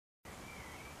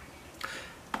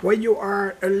when you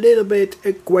are a little bit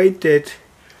acquainted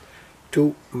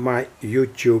to my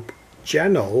YouTube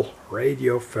channel,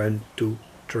 Radio Fun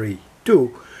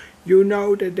 232, you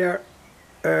know that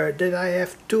that I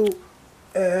have two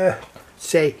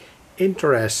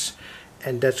interests,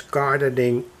 and that's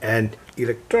gardening and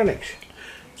electronics.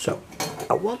 So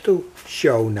I want to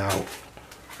show now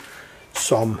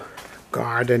some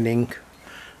gardening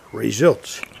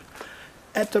results.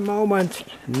 At the moment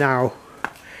now,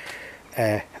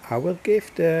 I will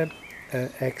give the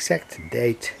exact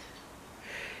date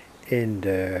in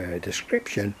the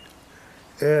description.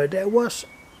 There was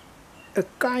a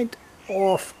kind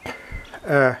of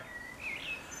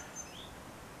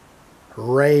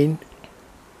rain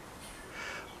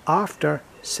after,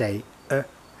 say, a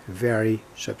very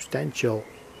substantial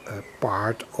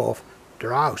part of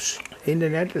drought in the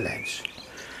Netherlands.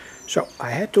 So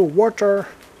I had to water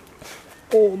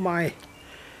all my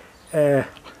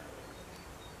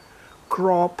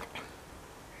crop.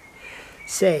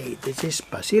 Say, this is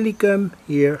basilicum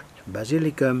here,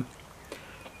 basilicum.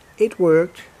 It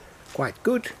worked quite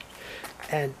good,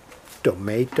 and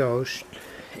tomatoes,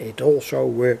 it also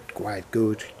worked quite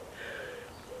good.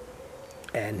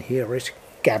 And here is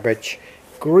cabbage,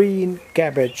 green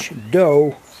cabbage,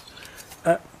 though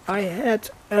I had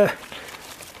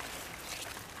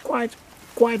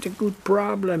quite a good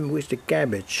problem with the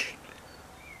cabbage,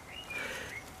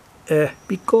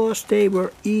 because they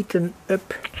were eaten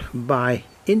up by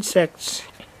insects,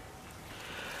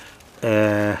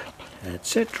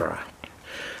 etc.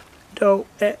 Though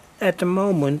at the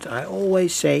moment I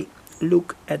always say,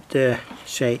 look at the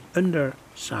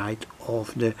underside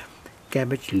of the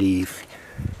cabbage leaf,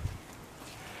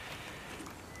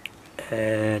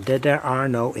 that there are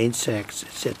no insects,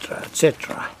 etc,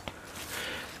 etc.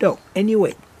 So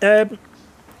anyway,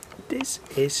 this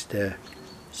is the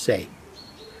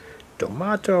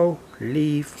tomato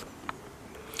leaf.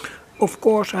 Of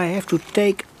course I have to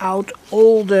take out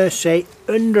all the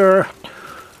under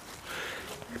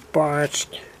parts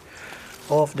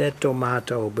of the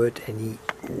tomato, but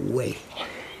anyway,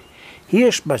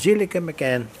 here's basilicum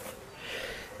again,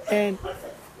 and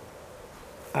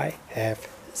I have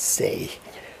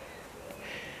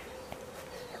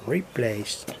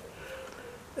replaced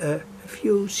a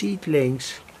few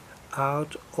seedlings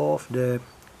out of the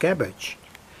cabbage,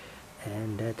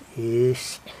 and that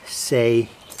is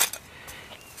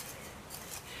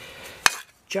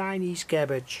Chinese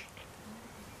cabbage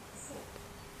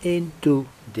into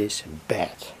this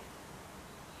bed.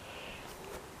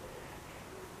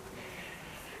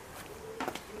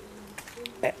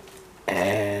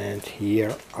 And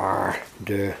here are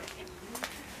the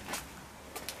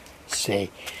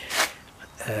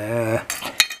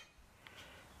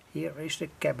here is the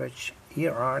cabbage,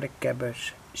 here are the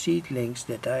cabbage seedlings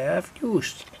that I have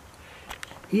used.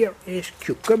 Here is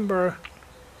cucumber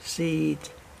seed,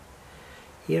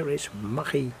 here is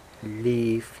maggi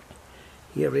leaf,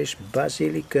 here is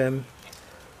basilicum,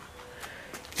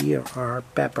 here are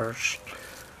peppers,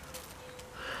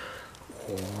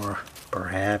 or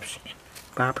perhaps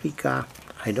paprika.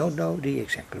 I don't know the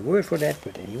exact word for that,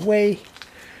 but anyway,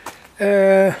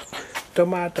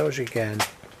 tomatoes again,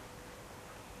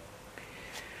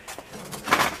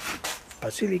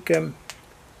 basilicum,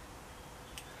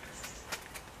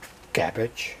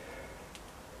 cabbage,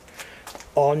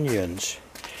 onions.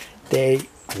 They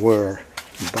were,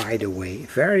 by the way,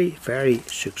 very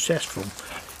successful.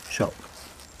 So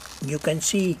you can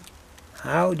see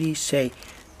how these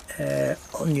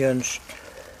onions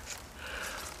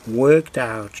worked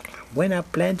out when I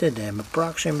planted them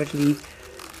approximately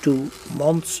 2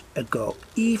 months ago,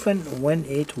 even when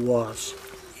it was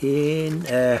in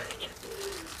a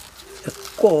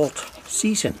cold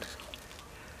season.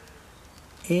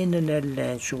 In the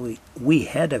Netherlands we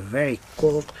had a very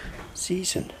cold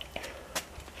season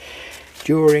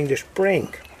during the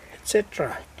spring,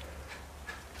 etc.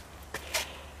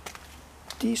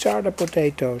 These are the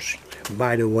potatoes,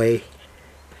 by the way,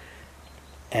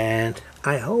 and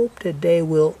I hope that they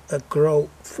will grow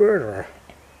further,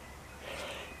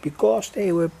 because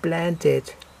they were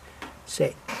planted,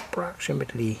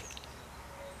 approximately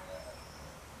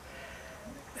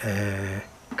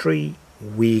 3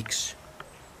 weeks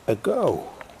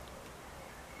ago.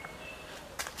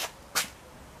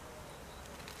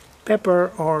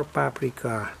 Pepper or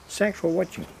paprika. Thanks for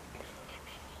watching.